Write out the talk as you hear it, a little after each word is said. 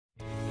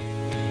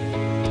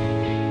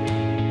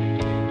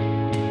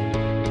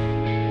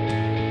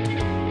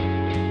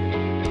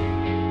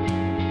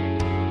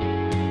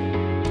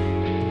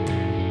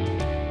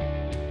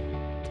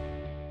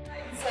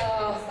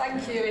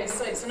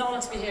an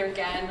honour to be here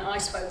again. I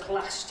spoke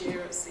last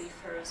year at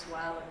CEFA as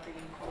well at the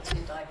Equality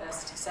and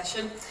Diversity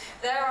session.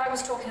 There I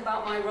was talking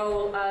about my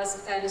role as a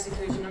Fairness,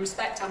 Inclusion and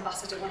Respect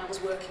Ambassador when I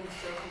was working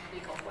for a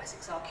company called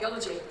Wessex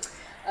Archaeology.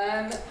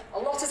 A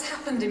lot has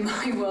happened in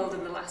my world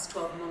in the last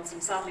 12 months,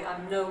 and sadly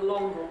I'm no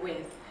longer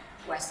with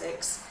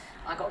Wessex.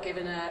 I got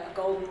given a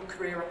golden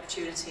career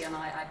opportunity and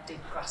I did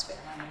grasp it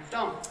and I moved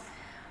on.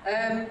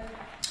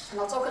 And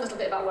I'll talk a little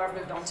bit about where I've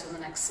moved on to in the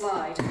next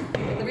slide.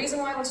 But the reason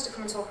why I wanted to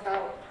come and talk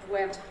about the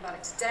way I'm talking about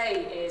it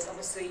today is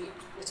obviously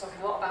we're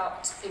talking a lot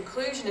about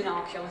inclusion in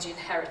archaeology and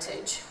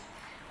heritage.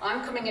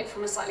 I'm coming at it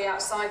from a slightly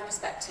outside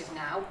perspective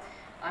now.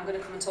 I'm going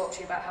to come and talk to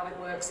you about how it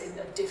works in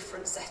a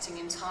different setting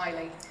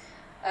entirely.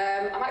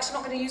 I'm actually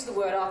not going to use the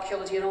word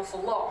archaeology an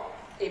awful lot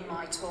in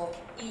my talk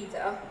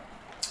either,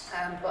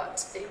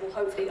 but it will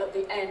hopefully at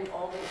the end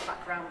all link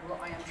back around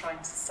what I am trying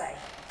to say.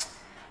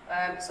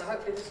 So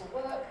hopefully this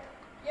will work.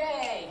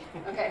 Yay!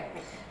 Okay,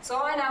 so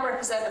I now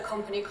represent a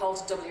company called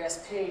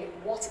WSP.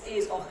 What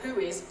is or who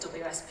is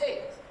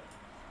WSP?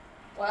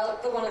 Well,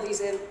 they're one of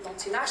these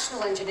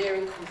multinational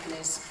engineering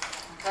companies,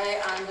 okay,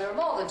 and there are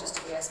more than just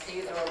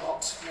WSP, there are a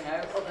lot, you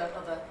know,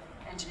 other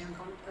engineering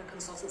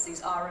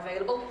consultancies are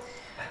available.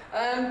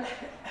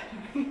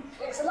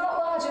 It's a lot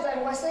larger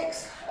than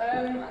Wessex.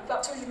 I've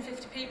got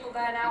 250 people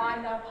there now.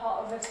 I'm now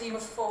part of a team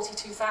of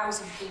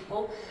 42,000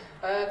 people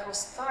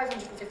across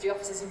 550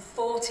 offices in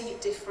 40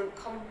 different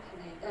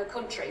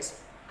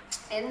countries.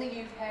 In the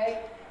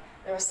UK,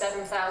 there are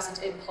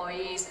 7,000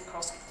 employees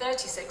across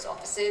 36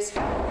 offices,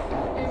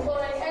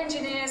 employing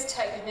engineers,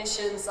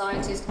 technicians,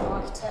 scientists,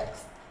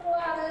 architects,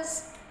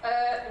 planners,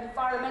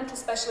 environmental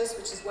specialists,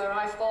 which is where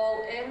I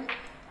fall in,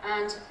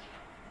 and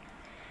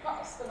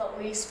last but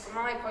not least, from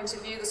my point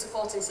of view, the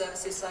supporting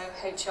services, so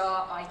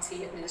HR,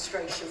 IT,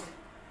 administration.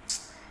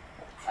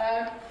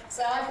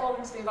 So I fall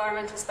into the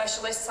environmental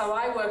specialists, so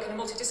I work in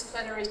a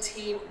multidisciplinary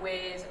team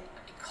with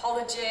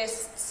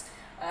ecologists,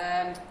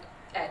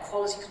 air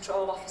quality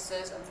control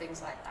officers and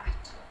things like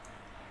that.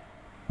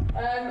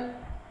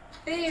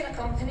 Being a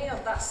company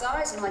of that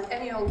size, and like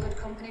any old good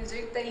company,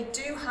 they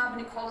do have an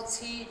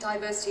equality,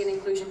 diversity and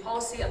inclusion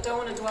policy. I don't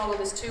want to dwell on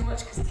this too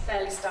much because it's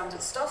fairly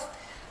standard stuff,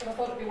 but I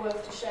thought it'd be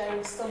worth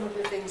sharing some of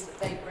the things that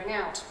they bring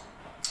out.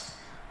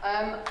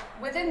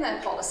 Within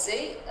their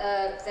policy,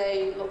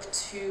 they look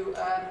to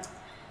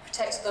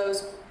protect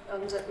those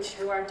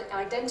who are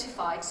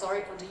identified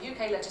under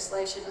UK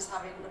legislation as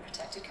having the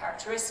protected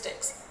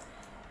characteristics.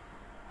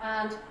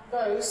 And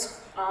those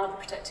are the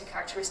protected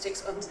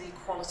characteristics under the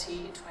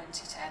Equality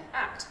 2010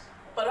 Act.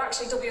 But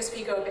actually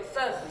WSP go a bit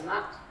further than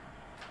that,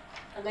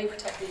 and they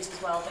protect these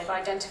as well. They've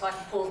identified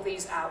and pulled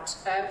these out.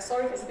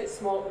 Sorry if it's a bit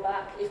small at the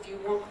back. If you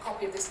want a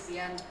copy of this at the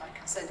end, I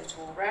can send it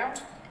all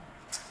around.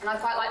 And I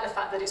quite like the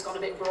fact that it's got a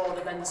bit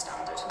broader than the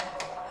standard,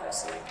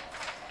 personally.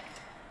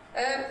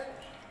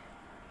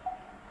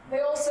 They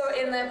also,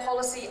 in their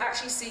policy,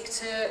 actually seek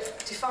to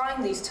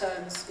define these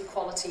terms,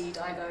 equality,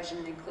 diversion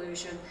and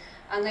inclusion,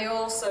 and they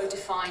also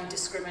define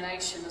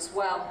discrimination as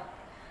well.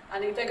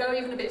 And they go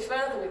even a bit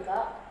further with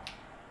that,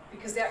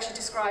 because they actually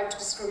describe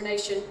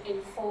discrimination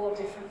in 4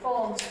 different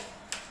forms.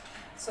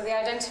 So they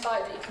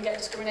identify that you can get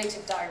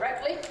discriminated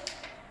directly,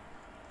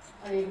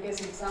 and you can give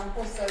some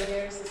examples. So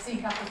here is the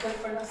seek applicant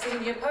for a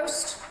senior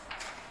post.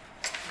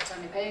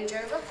 Turn your page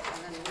over,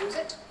 and then lose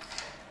it.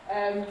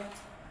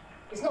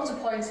 He's not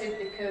appointed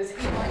because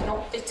he might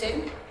not fit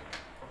in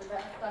with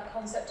that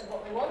concept of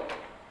what they want.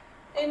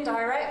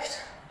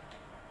 Indirect.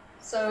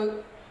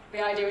 So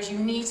the idea is you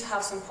need to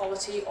have some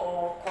quality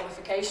or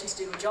qualification to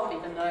do a job,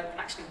 even though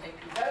actually maybe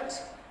you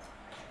don't.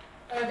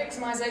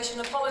 Victimisation,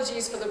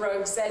 apologies for the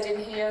rogue Z in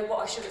here. What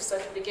I should have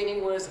said at the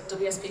beginning was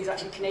WSP is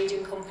actually a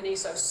Canadian company,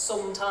 so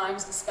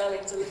sometimes the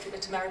spelling's a little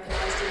bit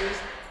Americanised in these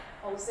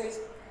policies.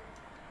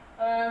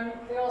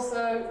 They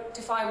also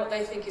define what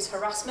they think is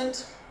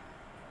harassment.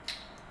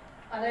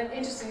 And then,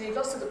 interestingly,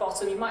 just at the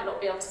bottom, you might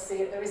not be able to see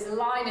it, there is a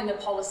line in the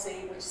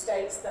policy which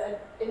states that,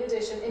 in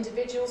addition,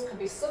 individuals can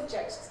be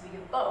subject to the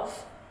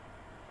above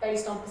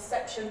based on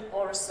perception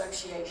or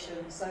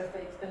association. So if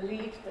they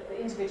believe that the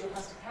individual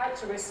has a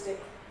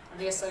characteristic and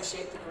they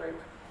associate the group.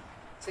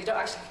 So you don't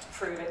actually have to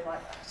prove it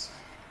like that.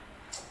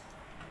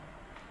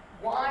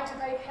 Why do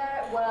they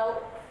care?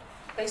 Well,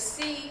 they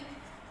see,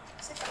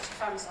 let's see if I actually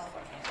find myself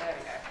on here, there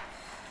we go.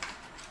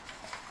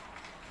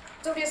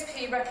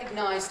 WSP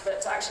recognised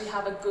that to actually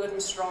have a good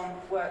and strong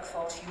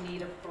workforce, you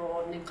need a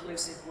broad and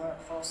inclusive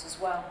workforce as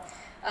well.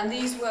 And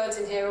these words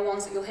in here are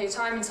ones that you'll hear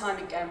time and time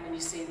again when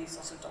you see these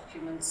sorts of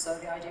documents. So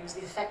the idea is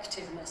the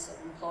effectiveness of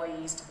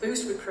employees to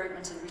boost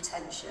recruitment and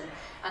retention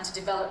and to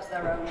develop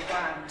their own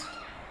brand.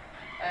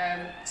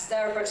 It's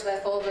their approach,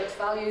 therefore, that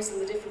values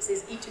and the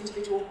differences each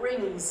individual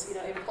brings,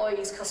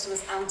 employees,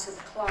 customers, and to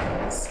the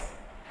clients.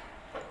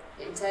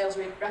 It entails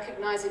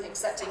recognising,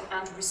 accepting,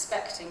 and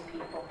respecting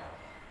people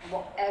in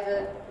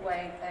whatever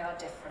way they are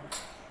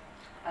different.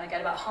 And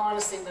again, about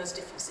harnessing those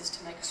differences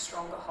to make a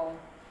stronger whole.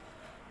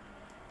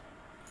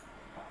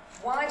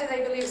 Why do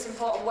they believe it's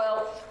important?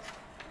 Well,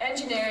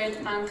 engineering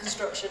and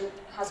construction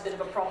has a bit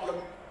of a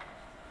problem.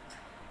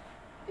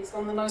 It's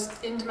one of the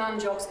most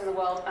in-demand jobs in the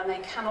world, and they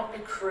cannot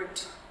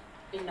recruit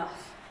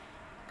enough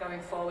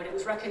going forward. It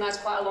was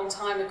recognised quite a long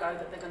time ago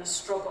that they're going to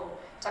struggle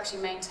to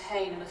actually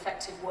maintain an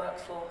effective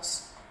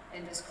workforce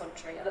in this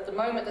country. And at the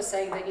moment they're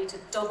saying they need to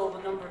double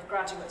the number of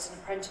graduates and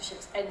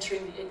apprenticeships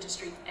entering the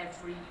industry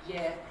every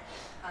year,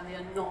 and they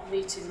are not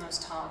meeting those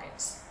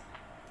targets.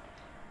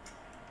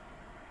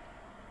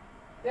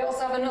 They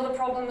also have another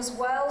problem as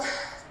well,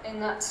 in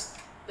that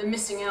they're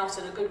missing out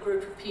on a good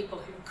group of people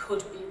who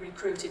could be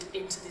recruited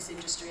into this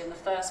industry in the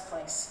first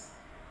place.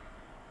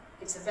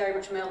 It's a very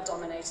much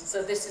male-dominated.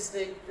 So this is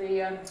the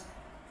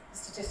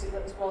statistic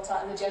that was brought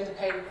out in the gender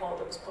pay report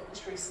that was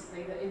published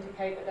recently that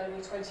indicate that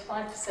only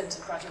 25%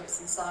 of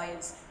graduates in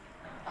science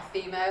are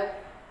female,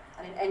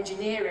 and in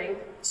engineering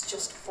it's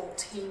just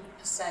 14%.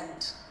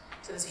 So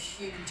there's a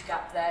huge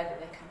gap there that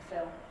they can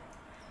fill.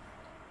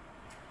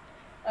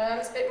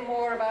 It's a bit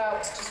more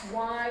about just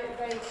why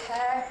they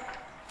care.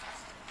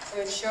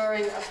 So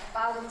ensuring a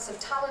balance of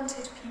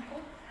talented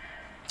people.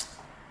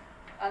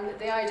 And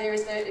the idea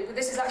is that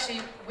this is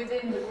actually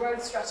within the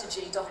growth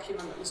strategy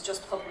document that was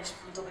just published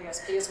from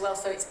WSP as well.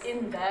 So it's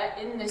in there,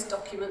 in this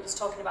document that's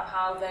talking about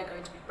how they're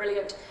going to be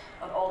brilliant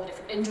on all the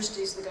different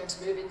industries they're going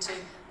to move into.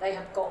 They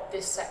have got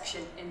this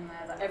section in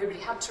there that everybody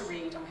had to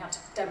read, and we had to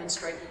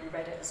demonstrate that we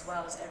read it as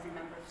well as every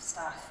member of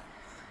staff.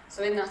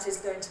 So in that is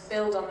going to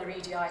build on their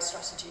EDI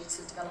strategy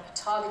to develop a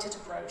targeted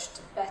approach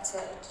to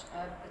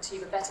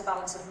achieve a better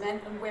balance of men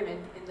and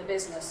women in the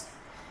business.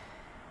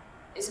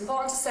 It's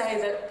important to say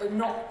that they're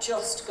not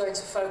just going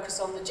to focus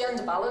on the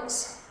gender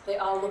balance. They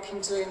are looking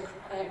to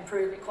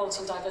improve equality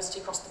and diversity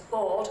across the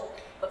board,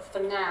 but for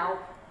now,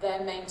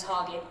 their main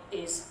target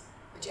is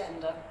the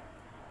gender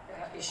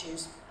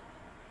issues.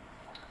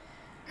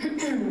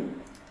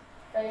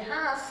 They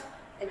have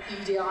an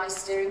EDI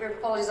steering group.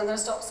 Apologies, I'm going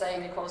to stop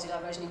saying equality,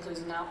 diversity,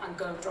 inclusion now and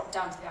drop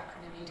down to the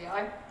acronym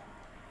EDI.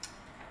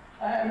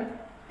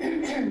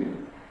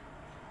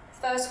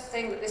 First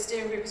thing that this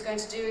steering group is going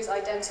to do is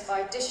identify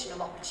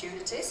additional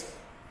opportunities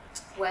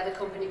where the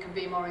company can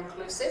be more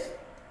inclusive,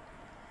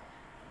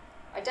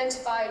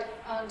 identify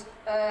and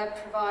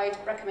provide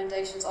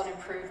recommendations on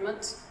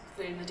improvement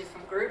within the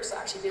different groups, so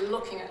actually be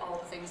looking at all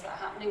the things that are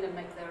happening and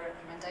make their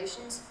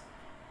recommendations.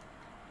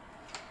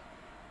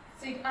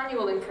 Seek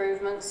annual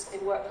improvements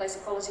in workplace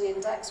equality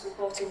index,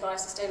 reporting by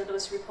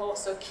sustainability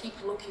reports, so keep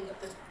looking at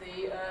the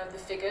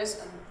figures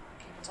and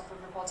keep on top of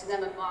reporting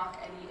them and mark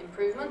any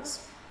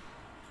improvements.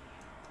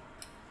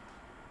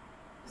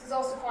 This is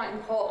also quite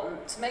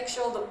important to make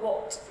sure that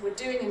what we're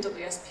doing in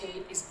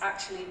WSP is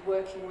actually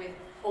working with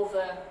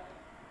other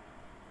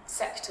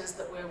sectors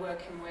that we're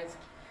working with.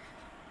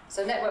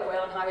 So Network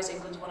Rail and Highways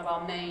England are one of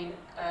our main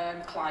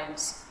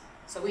clients.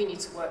 So we need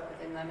to work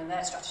within them and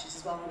their strategies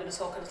as well. And we're going to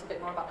talk a little bit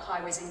more about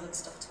Highways England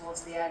stuff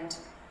towards the end.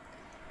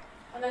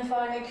 And then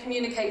finally,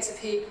 communicate to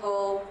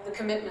people the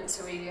commitment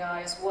to EDI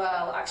as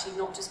well. Actually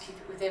not just keep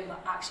it within, but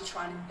actually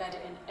try and embed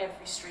it in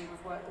every stream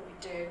of work that we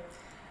do.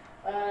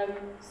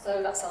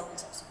 So that's helping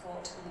to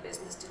support the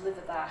business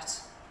deliver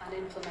that and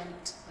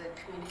implement the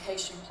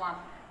communication plan.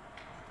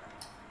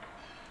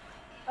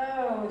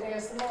 Oh dear,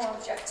 some more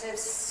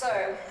objectives.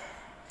 So,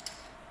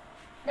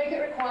 make it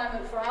a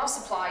requirement for our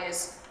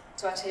suppliers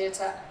to adhere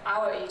to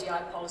our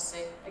EDI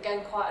policy.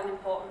 Again, quite an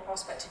important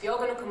prospect. If you're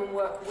going to come and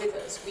work with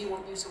us, we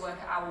want you to work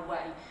our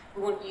way.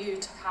 We want you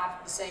to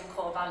have the same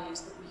core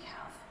values that we have.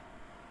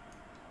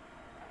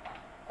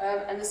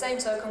 And the same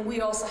token,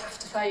 we also have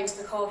to play into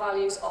the core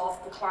values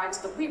of the clients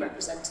that we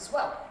represent as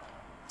well.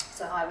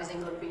 So Highways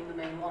England being the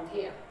main one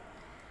here.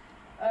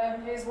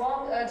 Here's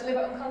one, deliver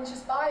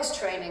unconscious bias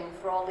training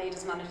for all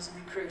leaders, managers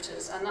and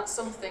recruiters. And that's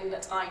something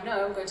that I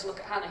know, I'm going to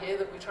look at Hannah here,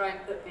 that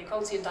the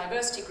Equality and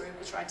Diversity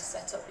Group are trying to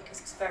set up because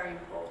it's very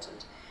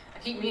important. I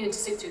keep meaning to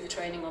sit through the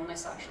training on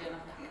this actually, and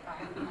I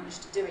haven't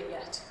managed to do it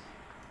yet.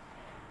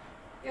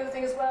 The other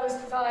thing as well is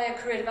provide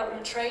career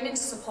development training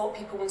to support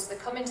people once they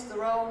come into the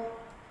role.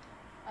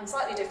 And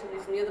slightly differently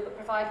from the other, but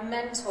provide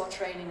mentor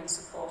training and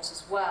support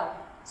as well.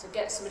 So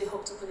get somebody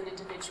hooked up with an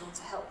individual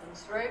to help them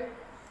through.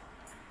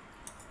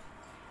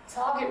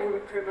 Target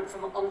recruitment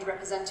from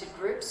underrepresented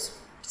groups,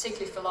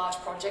 particularly for large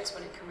projects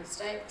when it can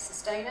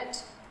sustain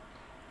it.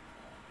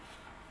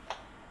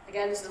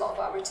 Again, this is a lot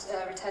about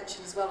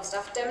retention as well as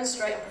staff.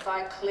 Demonstrate and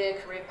provide clear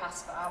career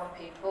paths for our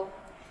people.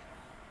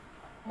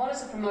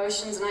 Monitor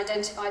promotions and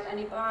identify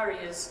any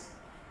barriers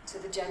to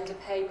the gender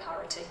pay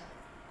parity.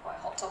 Quite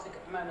a hot topic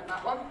at the moment,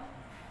 that one.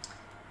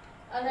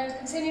 And then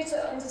continue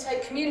to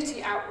undertake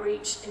community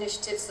outreach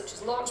initiatives such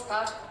as Launchpad,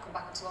 I'll come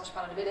back to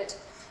Launchpad in a minute,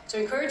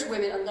 to encourage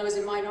women and those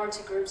in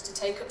minority groups to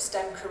take up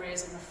STEM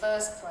careers in the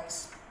first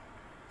place.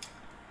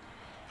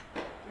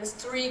 And there's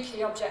 3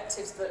 key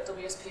objectives that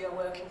WSP are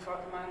working for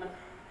at the moment.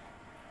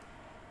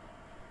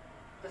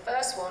 The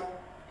first one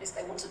is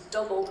they want to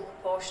double the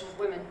proportion of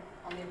women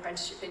on the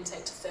apprenticeship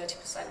intake to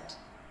 30%,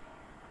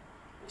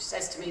 which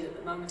says to me that at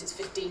the moment it's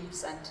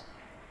 15%.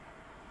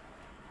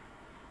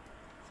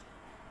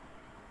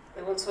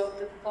 They want to up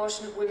the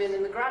proportion of women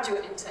in the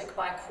graduate intake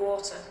by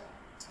 1/4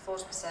 to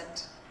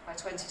 40% by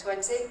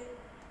 2020.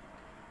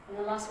 And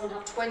the last one,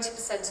 have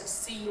 20% of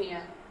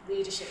senior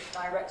leadership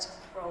director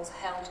roles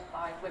held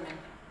by women.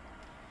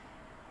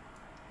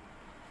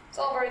 It's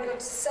all very good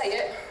to say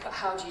it, but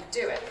how do you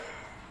do it?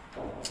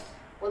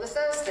 Well, the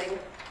first thing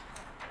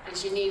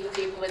is you need the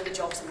people in the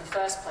jobs in the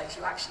first place.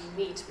 You actually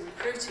need to be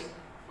recruiting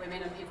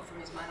women and people from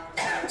these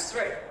minority groups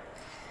through.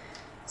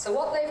 So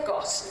what they've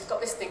got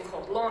this thing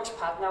called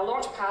Launchpad. Now,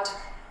 Launchpad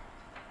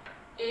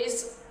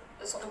is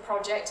a sort of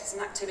project, it's an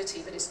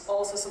activity, but it's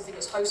also something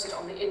that's hosted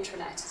on the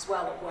intranet as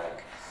well at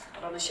work,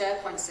 and on a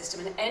SharePoint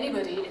system, and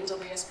anybody in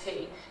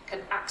WSP can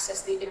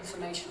access the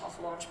information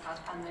off Launchpad,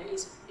 and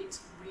it's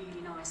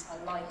really nice,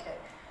 I like it.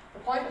 The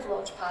point of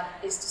Launchpad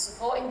is to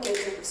support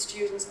engagement with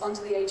students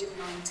under the age of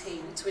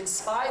 19, to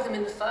inspire them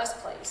in the first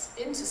place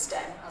into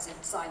STEM, as in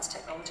science,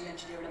 technology,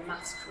 engineering and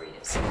maths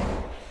careers.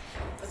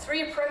 The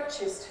three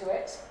approaches to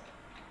it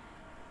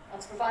are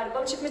to provide a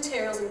bunch of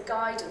materials and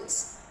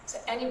guidance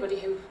to anybody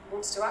who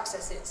wants to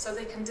access it so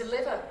they can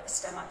deliver a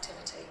STEM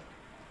activity.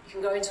 You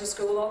can go into a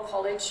school or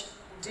college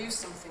and do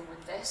something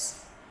with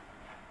this.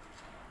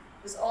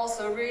 There's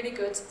also a really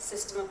good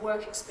system of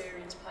work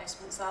experience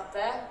placements out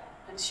there,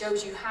 and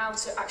shows you how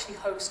to actually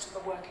host a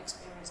work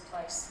experience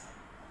place.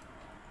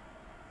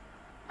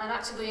 And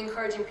actively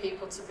encouraging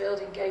people to build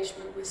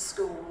engagement with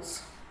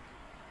schools.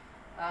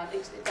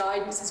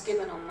 Guidance is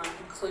given on that,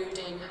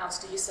 including how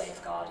to do your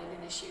safeguarding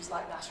and issues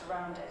like that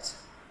around it.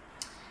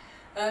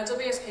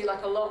 WSP,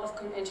 like a lot of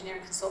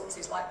engineering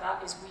consultancies like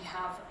that, is we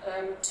have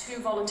 2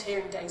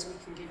 volunteering days we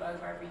can give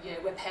over every year.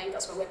 We're paid,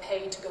 that's where we're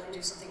paid to go and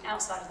do something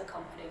outside of the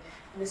company.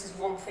 And this is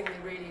one thing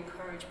they really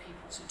encourage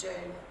people to do.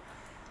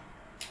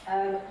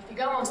 If you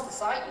go onto the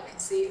site, you can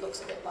see it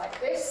looks a bit like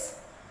this.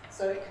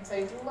 So it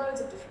contains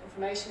loads of different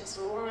information. It's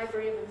a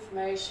library of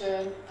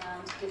information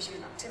and gives you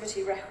an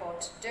activity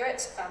record to do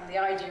it. And the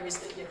idea is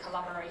that you're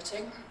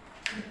collaborating.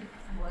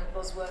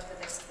 Buzzword for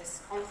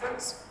this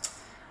conference.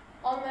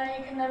 On there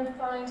you can then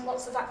find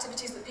lots of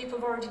activities that people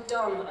have already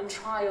done and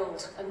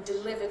trialled and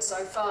delivered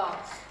so far.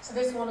 So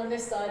this one on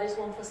this side is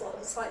one for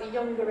a slightly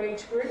younger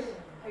age group,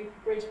 a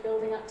bridge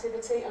building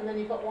activity, and then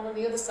you've got one on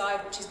the other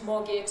side which is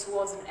more geared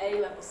towards an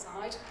A-level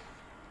side.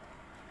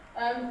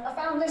 I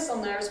found this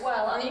on there as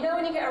well, and you know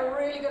when you get a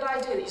really good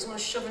idea that you just want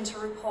to shove into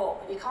a report,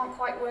 but you can't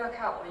quite work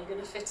out where you're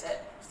going to fit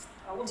it.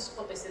 I wanted to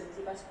put this in as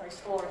the best place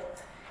for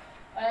it.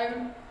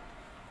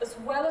 As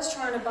well as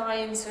trying to buy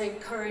in to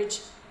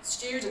encourage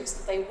students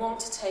that they want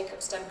to take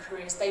up STEM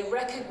careers, they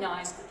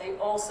recognise that they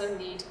also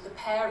need the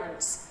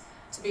parents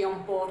to be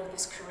on board with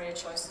this career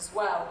choice as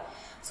well.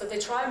 So they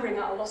try and bring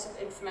out a lot of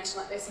information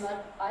like this, and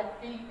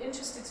I'd be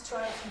interested to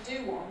try and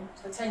do one,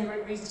 so 10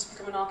 great reasons to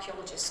become an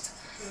archaeologist.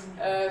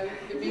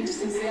 It'd be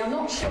interesting to see. I'm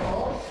not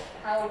sure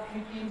how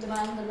you'd be in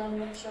demand, and I'm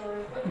not sure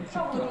if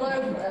travel the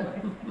globe.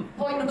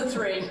 Point number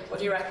 3, what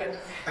do you reckon?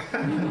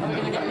 Are we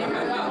going to get any of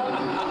that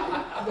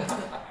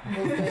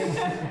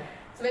one?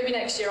 So maybe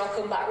next year I'll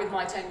come back with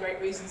my 10 great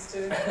reasons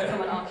to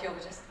become an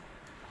archaeologist.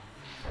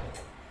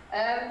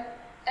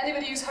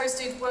 Anybody who's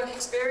hosted work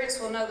experience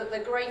will know that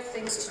they're great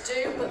things to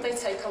do, but they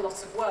take a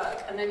lot of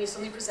work. And then you're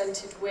suddenly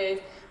presented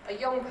with a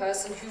young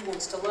person who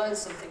wants to learn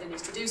something and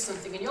needs to do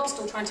something, and you're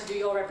still trying to do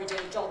your everyday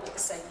job at the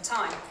same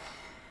time.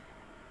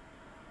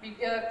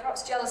 You're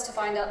perhaps jealous to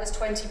find out there's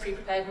 20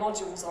 pre-prepared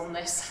modules on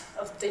this,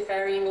 of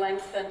varying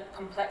length and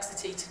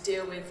complexity to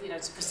deal with,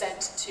 to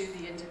present to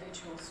the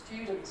individual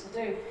student to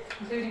do,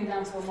 including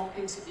down to a mock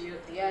interview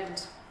at the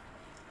end.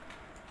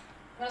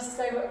 And as I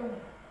say,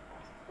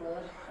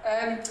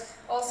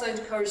 also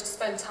encouraged to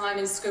spend time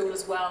in school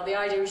as well. The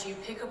idea is you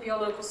pick up your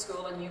local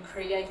school and you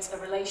create a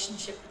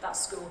relationship with that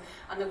school,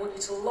 and they want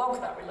you to log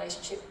that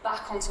relationship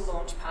back onto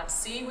Launchpad,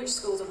 see which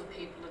schools other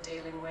people are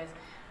dealing with,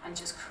 and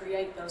just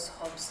create those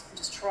hubs and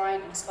just try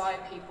and inspire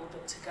people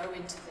to go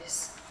into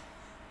this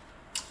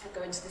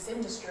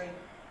industry.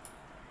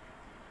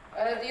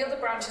 The other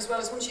branch as well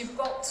is once you've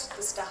got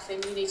the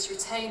staffing, you need to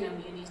retain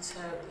them, you need to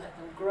let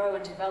them grow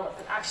and develop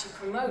and actually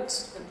promote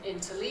them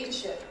into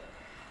leadership.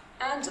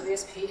 And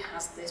WSP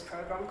has this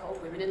programme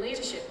called Women in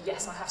Leadership.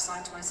 Yes, I have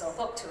signed myself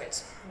up to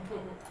it.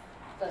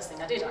 First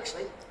thing I did,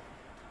 actually,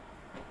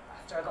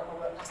 after I got my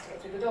work pass to get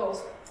through the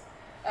doors.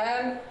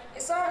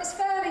 It's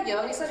fairly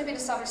young. It's only been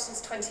established since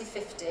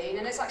 2015,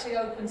 and it's actually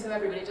open to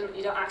everybody.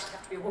 You don't actually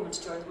have to be a woman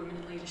to join the Women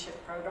in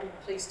Leadership programme,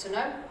 I'm pleased to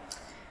know.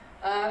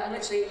 And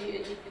literally,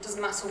 it doesn't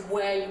matter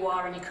where you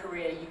are in your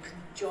career, you can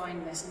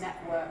join this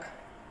network.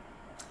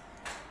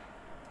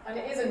 And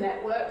it is a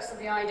network, so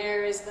the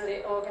idea is that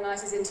it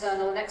organises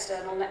internal and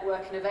external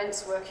networking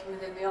events, working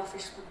within the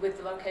office with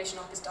the location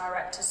office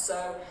director,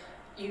 so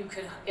you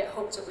can get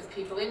hooked up with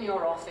people in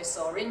your office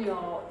or in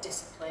your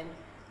discipline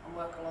and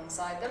work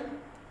alongside them.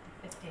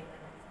 15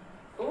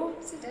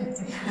 minutes.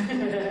 Oopsie-daisy.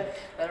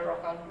 Better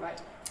rock on, right.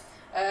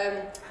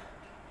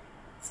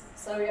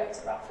 So yeah,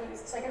 to wrap through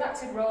this, take an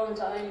active role in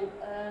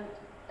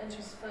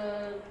entries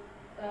for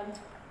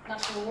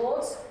national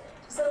awards,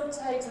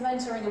 facilitate a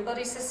mentoring and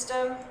buddy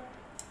system.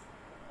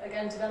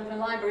 Again, developing a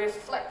library of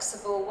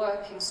flexible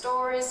working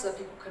stories so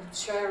people can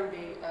share and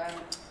be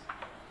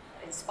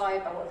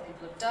inspired by what the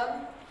people have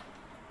done.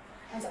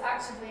 and to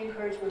actively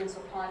encourage women to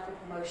apply for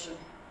promotion.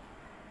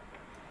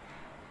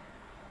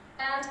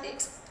 And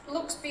it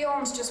looks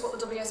beyond just what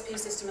the WSP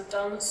system have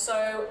done,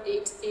 so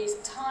it is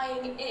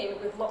tying in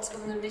with lots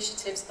of other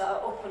initiatives that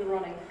are up and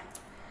running.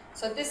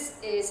 So this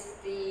is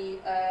the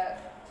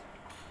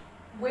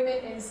Women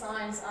in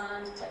Science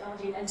and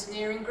Technology and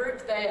Engineering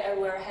group. They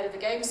were ahead of the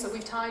game, so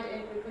we've tied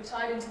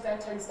into their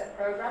 10-step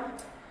programme.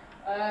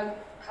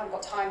 Haven't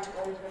got time to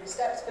go into every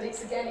steps, but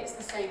it's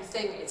the same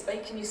thing. It's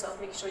making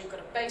sure you've got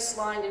a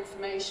baseline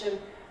information,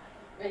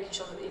 making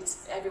sure that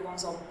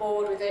everyone's on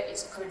board with it,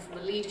 it's coming from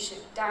the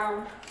leadership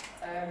down,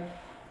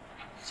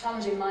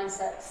 challenging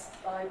mindsets,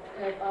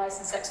 bias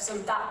and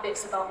sexism. That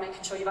bit's about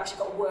making sure you've actually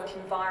got a work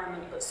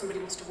environment that somebody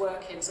wants to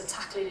work in, so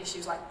tackling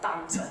issues like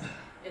banter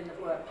in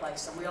the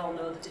workplace, and we all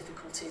know the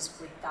difficulties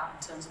with that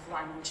in terms of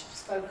language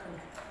spoken.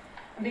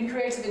 And being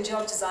creative in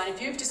job design.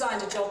 If you've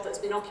designed a job that's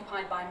been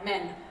occupied by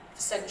men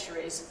for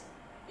centuries,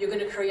 you're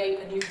going to create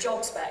a new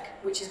job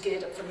spec which is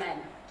geared up for men,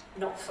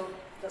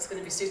 that's going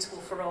to be suitable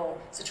for all.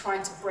 So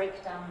trying to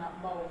break down that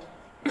mould.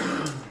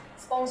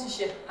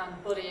 Sponsorship and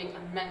buddying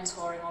and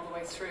mentoring all the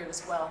way through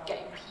as well,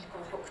 getting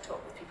people hooked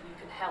up with people who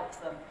can help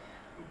them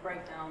and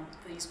break down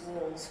these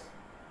walls.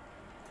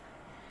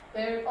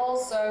 They're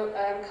also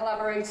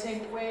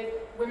collaborating with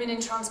Women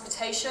in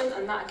Transportation,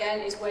 and that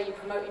again is where you're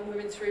promoting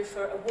women through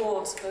for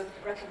awards for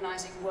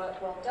recognising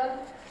work well done,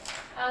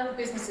 and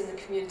business in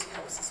the community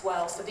hubs as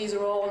well. So these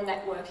are all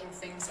networking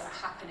things that are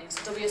happening.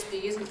 So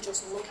WSP isn't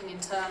just looking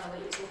internally,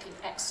 it's looking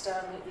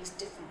externally at these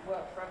different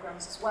work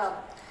programmes as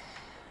well.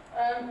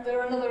 There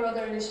are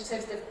other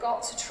initiatives they've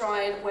got to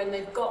try, and when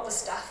they've got the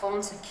staff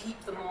on, to keep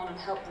them on and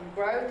help them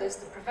grow. There's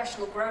the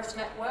Professional Growth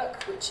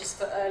Network, which is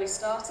for early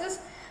starters.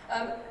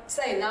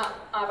 Saying that,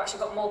 I've actually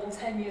got more than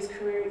 10 years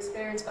career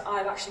experience, but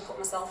I've actually put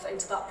myself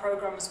into that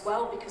programme as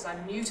well because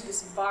I'm new to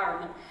this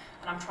environment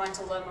and I'm trying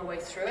to learn my way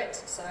through it.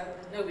 So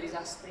nobody's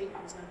asked me,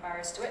 there's no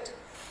barriers to it.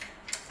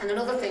 And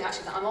another thing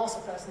actually that I'm also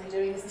personally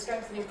doing is the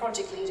Strengthening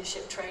Project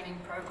Leadership Training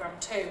Programme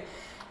too.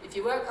 If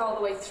you work all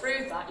the way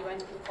through that, you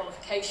end up with a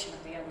qualification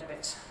at the end of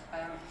it.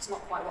 It's not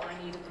quite what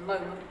I need at the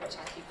moment, but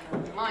I keep an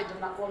open mind on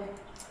that one.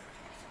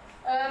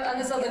 And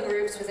there's other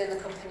groups within the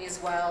company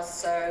as well.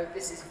 So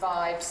this is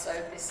Vibe, so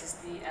this is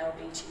the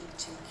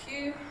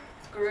LGBTQ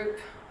group.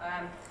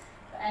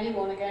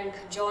 Anyone again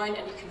can join,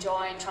 and you can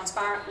join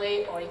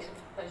transparently, or you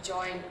can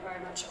join very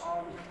much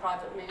on your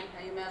private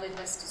emailing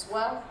list as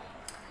well.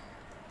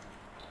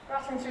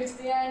 Rattling through to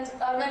the end,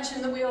 I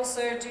mentioned that we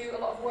also do a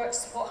lot of work to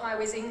support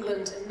Highways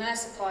England and their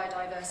supplier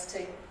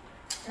diversity.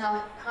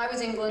 Now,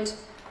 Highways England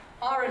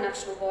are a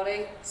national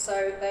body,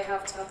 so they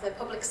have to have their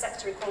public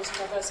sector equality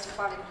diversity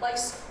plan in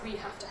place. We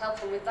have to help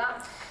them with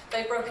that.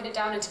 They've broken it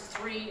down into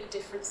 3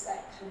 different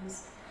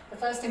sections. The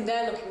first thing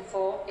they're looking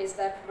for is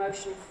their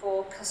promotion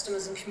for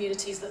customers and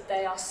communities that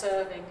they are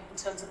serving in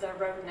terms of their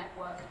road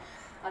network.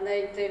 And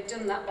they've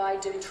done that by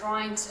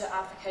trying to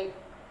advocate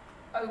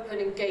open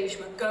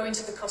engagement, going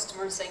to the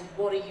customer and saying,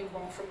 what do you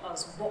want from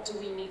us? What do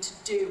we need to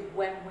do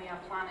when we are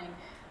planning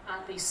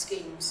at these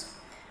schemes?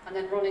 And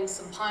then running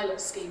some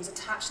pilot schemes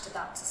attached to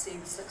that to see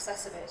the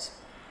success of it.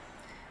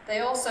 They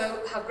also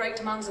have great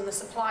demands on the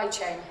supply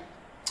chain.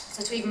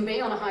 So to even be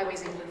on a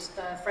Highways England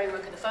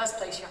framework in the first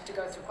place, you have to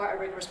go through quite a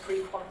rigorous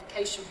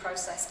pre-qualification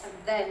process, and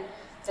then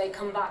they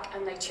come back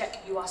and they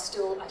check you are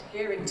still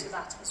adhering to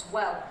that as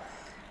well.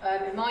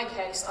 In my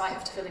case, I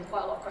have to fill in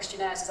quite a lot of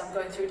questionnaires as I'm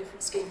going through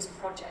different schemes and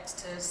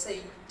projects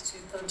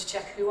for them to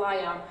check who I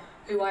am,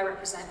 who I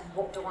represent, and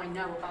what do I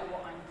know about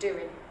what I'm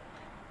doing.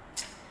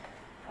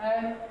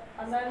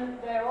 And then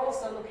they're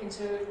also looking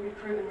to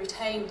recruit and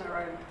retain their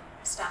own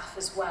staff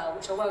as well,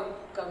 which I won't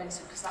go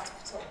into because that's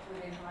put up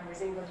within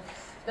Highways England.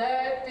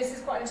 This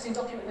is quite an interesting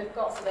document they've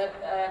got for their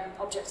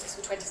objectives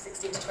for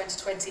 2016 to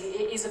 2020.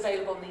 It is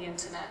available on the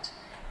internet,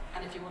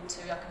 and if you want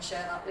to, I can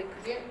share that link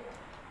with you.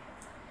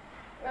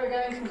 There we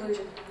go, in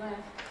conclusion.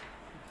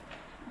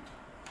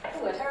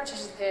 Oh, and heritage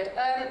has appeared.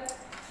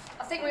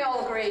 I think we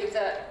all agree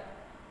that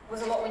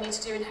there's a lot we need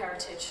to do in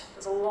heritage.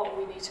 There's a lot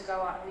we need to go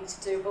out and need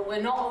to do, but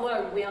we're not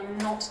alone. We are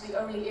not the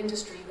only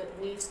industry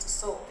that needs to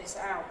sort this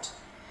out.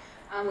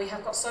 And we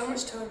have got so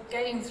much to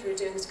gain through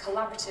doing this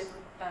collaborative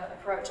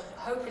approach.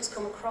 I hope it's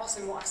come across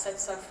in what I've said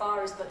so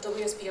far is that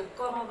WSP have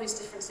got all these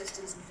different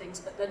systems and things,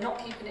 but they're not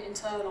keeping it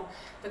internal.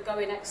 They're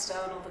going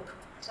external.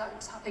 They're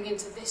tapping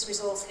into this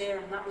resource here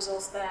and that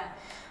resource there.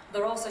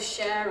 They're also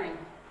sharing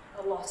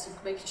a lot and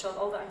making sure that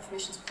all that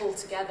information is pulled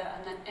together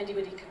and then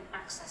anybody can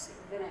access it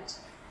within it.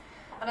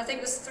 And I think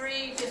there's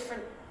 3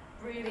 different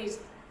really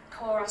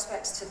core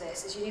aspects to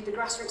this. Is you need the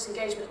grassroots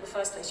engagement in the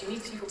first place. You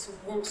need people to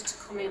want to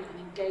come in and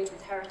engage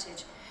with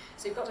heritage.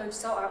 So you've got to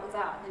start out with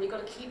that, and then you've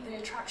got to keep the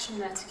attraction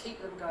there to keep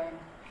them going.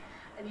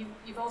 And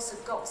you've also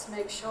got to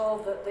make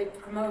sure that they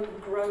promote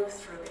and grow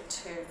through it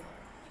too.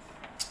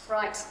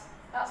 Right,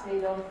 that's me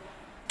done.